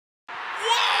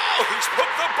He's put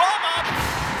the bomb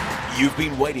up! You've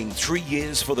been waiting 3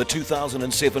 years for the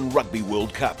 2007 Rugby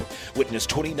World Cup. Witness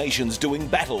 20 nations doing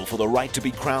battle for the right to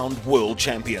be crowned world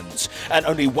champions. And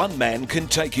only one man can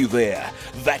take you there.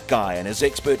 That guy and his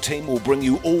expert team will bring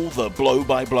you all the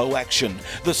blow-by-blow action,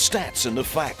 the stats and the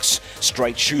facts.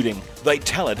 Straight shooting, they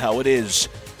tell it how it is.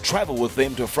 Travel with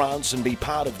them to France and be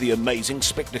part of the amazing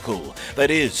spectacle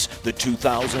that is the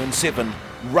 2007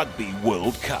 Rugby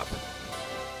World Cup.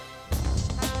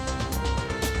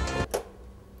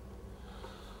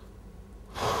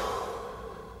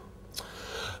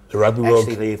 The Rugby World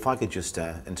Actually, Leigh, if I could just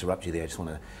interrupt you there, I just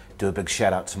want to do a big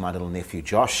shout out to my little nephew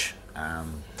Josh,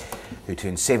 who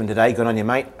turned 7 today. Good on you,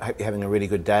 mate. Hope you're having a really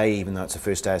good day, even though it's the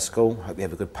first day of school. Hope you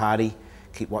have a good party.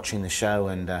 Keep watching the show,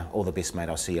 and all the best, mate.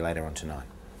 I'll see you later on tonight.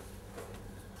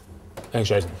 Thanks,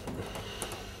 Jason.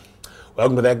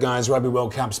 Welcome to that, guys. Rugby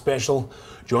World Cup special.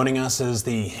 Joining us is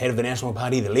the head of the National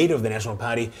Party, the leader of the National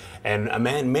Party, and a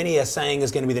man many are saying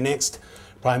is going to be the next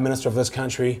Prime Minister of this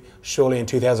country, surely in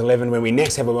 2011 when we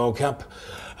next have a World Cup.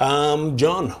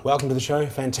 John, welcome to the show.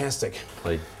 Fantastic.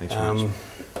 Leigh, thanks very much.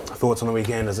 Thoughts on the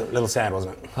weekend? Is it a little sad,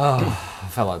 wasn't it? Oh, I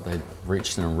felt like they'd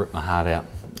reached in and ripped my heart out,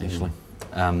 actually.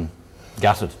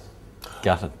 Gutted.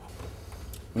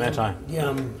 Matai.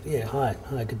 Yeah, hi,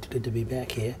 good to be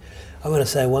back here. I want to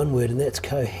say one word, and that's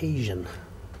cohesion.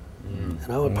 And I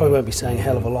probably won't be saying a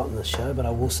hell of a lot in this show, but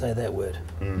I will say that word,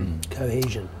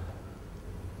 cohesion.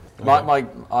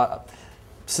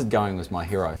 Sid Going was my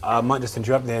hero. I might just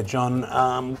interrupt there, John.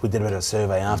 We did a bit of a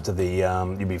survey after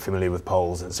the, you'd be familiar with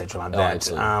polls, etc. like that,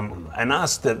 and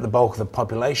asked the bulk of the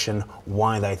population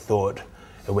why they thought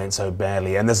it went so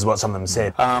badly, and this is what some of them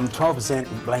said.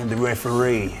 12% blamed the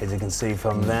referee, as you can see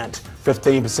from that.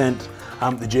 15%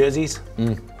 the jerseys,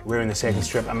 wearing the second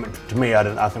strip. To me,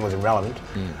 I think it was irrelevant.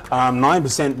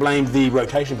 9% blamed the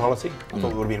rotation policy. I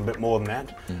thought it would have been a bit more than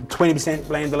that. 20%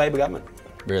 blamed the Labour government.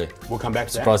 Really? We'll come back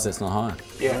to Surprised that's not higher.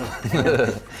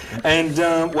 Yeah. And,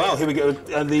 well, here we go.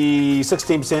 The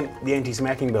 16%, the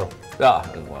anti-smacking bill.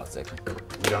 Well, exactly. We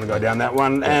don't want to go down that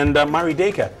one. And Murray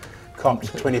Decker copped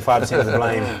 25% of the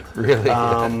blame.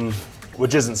 Really?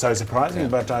 Which isn't so surprising,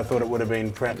 but I thought it would have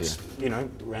been perhaps,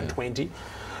 around 20.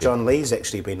 John Lee's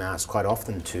actually been asked quite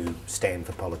often to stand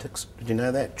for politics. Did you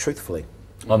know that, truthfully?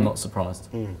 I'm not surprised.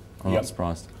 I'm not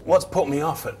surprised. What's put me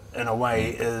off it, in a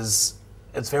way, is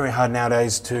it's very hard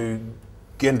nowadays to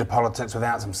get into politics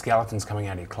without some skeletons coming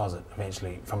out of your closet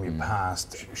eventually from your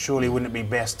past. Surely wouldn't it be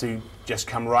best to just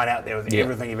come right out there with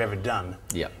everything you've ever done?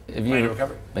 Yeah. Have you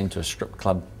been to a strip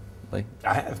club, Leigh?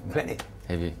 I have, plenty.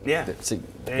 Have you? Yeah. That's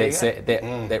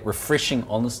that refreshing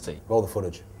honesty. Roll the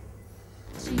footage.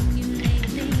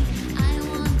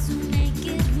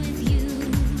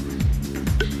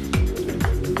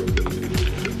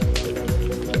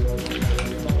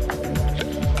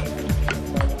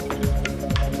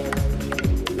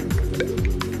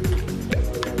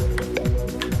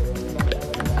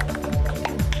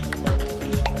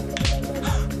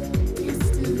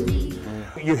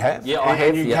 You have? Yeah, I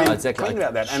have. You Yeah, exactly. clean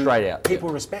about that. Straight out. People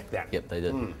respect that. Yep, they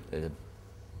did. They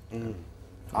did.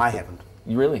 I haven't.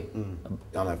 You really?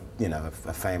 I'm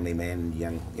a family man,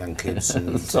 young kids.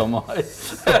 And So am I.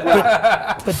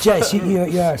 But Jace, you're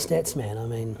a stats man. I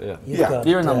mean, you've got,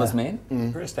 You're a numbers man.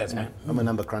 You're a stats man. I'm a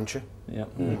number cruncher. Yeah.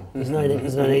 There's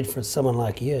no need for someone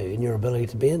like you and your ability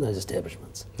to be in those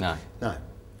establishments. No. No.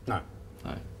 No.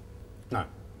 No. No.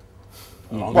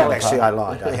 Well, actually, I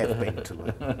lied. I have been to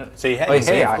one. So you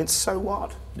have? And so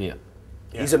what? Yeah.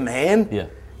 He's a man. Yeah.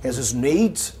 Has his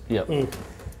needs. Yep. I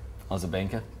was a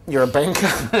banker. You're a banker.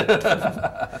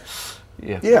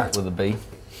 Yeah. With a B.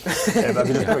 If I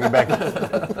could just bring it back.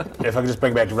 If I could just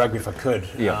bring it back to rugby, if I could.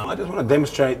 Yeah. I just want to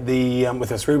demonstrate the with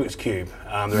this Rubik's cube,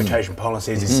 the rotation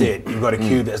policy. As you said, you've got a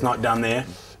cube that's not done there.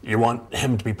 You want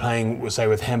him to be playing, say,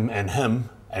 with him, and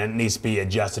it needs to be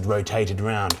adjusted, rotated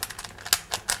around.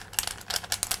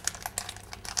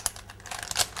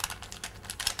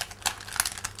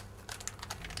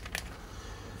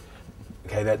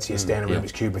 Okay, that's your standard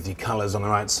Rubik's Cube with your colours on the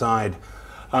right side.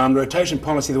 The rotation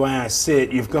policy, the way I see it,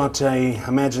 you've got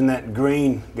imagine that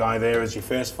green guy there as your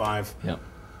first 5. Yep.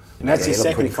 And that's your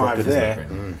second 5 there.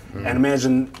 And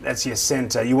imagine that's your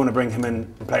centre. You want to bring him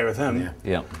in and play with him.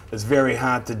 Yeah. It's very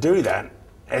hard to do that.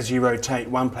 As you rotate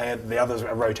one player, the others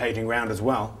are rotating around as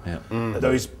well. Yeah.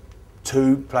 Those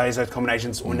two players, those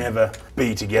combinations will never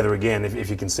be together again, if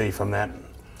you can see from that.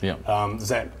 Yeah.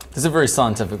 There's a very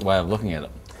scientific way of looking at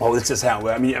it. Well, this is how it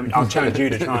works. I mean, I'll challenge you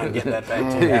to try and get that back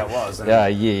to how it was. Yeah,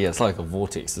 it's like a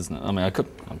vortex, isn't it? I mean,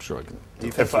 I'm sure I could.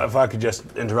 If I could just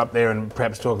interrupt there and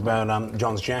perhaps talk about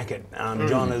John's jacket.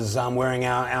 John is wearing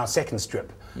our second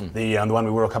strip. The one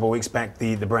we wore a couple of weeks back,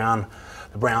 the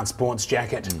brown sports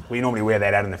jacket. We normally wear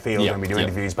that out in the field when we do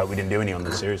interviews, but we didn't do any on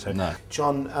this series. So. No.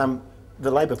 John,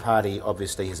 the Labor Party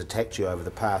obviously has attacked you over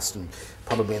the past and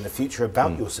probably in the future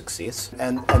about your success,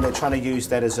 and they're trying to use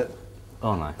that as a...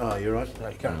 Oh, no. Oh, you're right.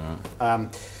 There you go.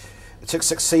 To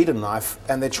succeed in life,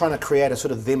 and they're trying to create a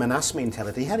sort of them and us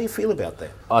mentality. How do you feel about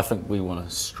that? I think we want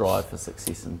to strive for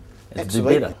success and to do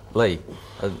Absolutely. better. Leigh,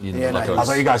 I'll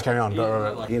let you guys carry on.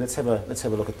 Yeah, let's have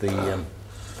a look at the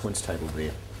points table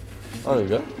there. Oh, there we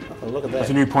go. Oh, look at There's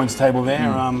that. a new points table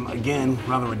there. Again,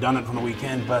 rather redundant from the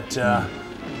weekend, but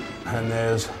and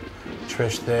there's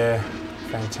Trish there.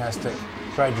 Fantastic.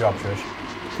 Great job, Trish.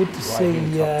 Good to see,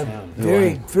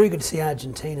 very good to see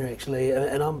Argentina actually,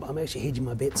 and I'm actually hedging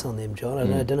my bets on them, John.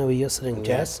 I don't know where you're sitting,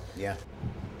 Jess. Yeah.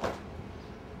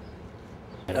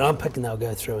 And I'm picking they'll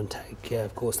go through and take,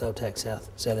 of course, they'll take South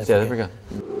Africa. South Africa.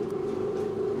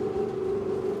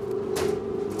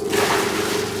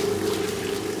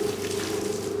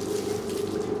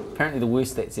 Apparently the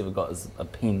worst that's ever got is a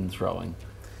pen throwing.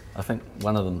 I think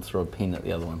one of them threw a pen at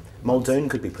the other one. Muldoon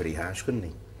could be pretty harsh, couldn't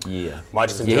he? Yeah. Might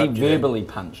just He interrupt you there. verbally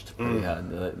punched pretty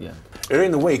hard. Yeah. Earlier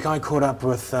in the week, I caught up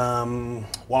with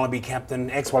Wallaby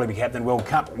captain, ex-Wallaby captain, World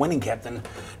Cup winning captain,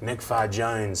 Nick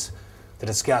Farr-Jones, to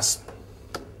discuss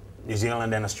New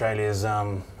Zealand and Australia's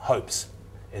hopes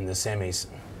in the semis.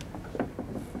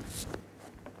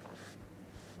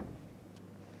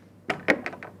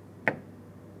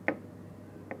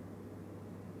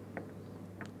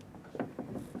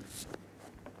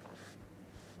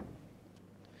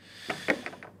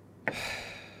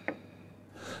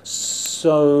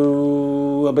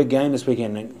 So, a big game this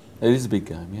weekend, Nick. It is a big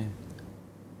game, yeah.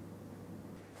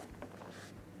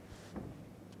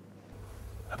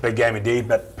 A big game indeed,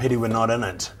 but pity we're not in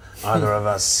it, either of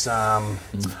us. I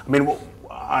mean,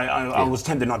 I was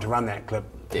tempted not to run that clip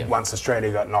once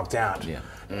Australia got knocked out. Yeah.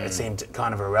 It seemed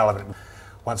kind of irrelevant.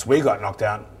 Once we got knocked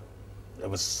out, it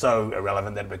was so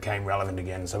irrelevant that it became relevant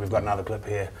again. So we've got another clip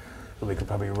here that we could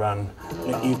probably run.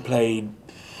 You've played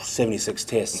 76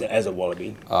 tests as a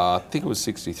Wallaby. I think it was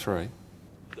 63.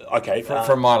 Okay.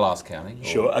 From my last counting.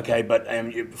 Sure, okay, but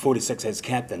 46 as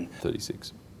captain.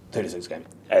 36. 36 games.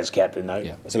 As captain, though.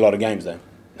 Yeah. It's a lot of games, though.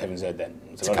 Having said that.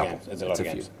 It's a lot of games. It's a lot of It's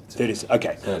a games. few. 30,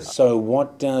 okay. So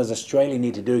what does Australia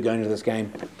need to do going into this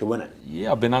game to win it?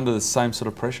 Yeah, I've been under the same sort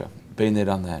of pressure. Been there,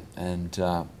 done that. And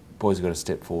boys have got to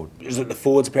step forward. Is it the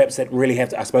forwards perhaps that really have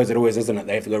to, I suppose it always isn't it,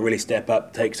 they have to go really step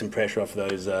up, take some pressure off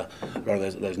those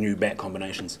those new back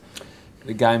combinations?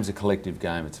 The game's a collective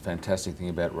game. It's a fantastic thing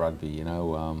about rugby, you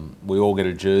know. We all get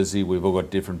a jersey, we've all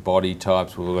got different body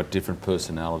types, we've all got different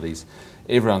personalities.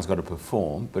 Everyone's got to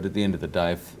perform, but at the end of the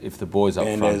day, if the boys up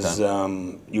front And as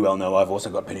don't... you well know, I've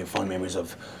also got plenty of fond memories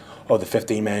of the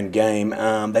 15-man game.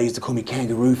 They used to call me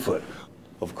Kangaroo Foot,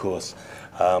 of course.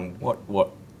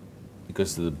 What?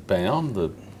 Because of the bound,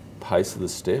 the pace of the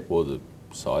step, or the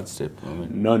side step? I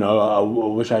mean, No, I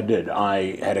wish I did.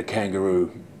 I had a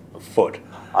kangaroo foot.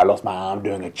 I lost my arm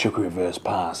doing a chook reverse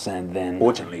pass, and then,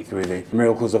 fortunately, through the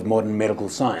miracles of modern medical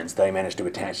science, they managed to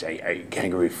attach a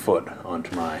kangaroo foot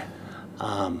onto my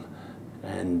arm,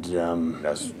 and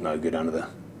that's no good under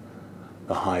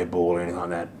the high ball or anything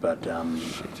like that. But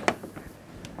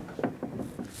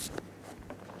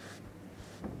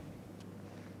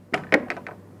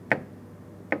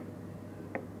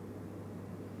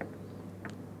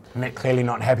Nick clearly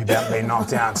not happy about being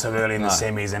knocked out so early in the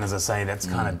semis, and as I say, that's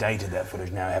kind of dated, that footage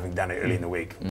now, having done it early in the week.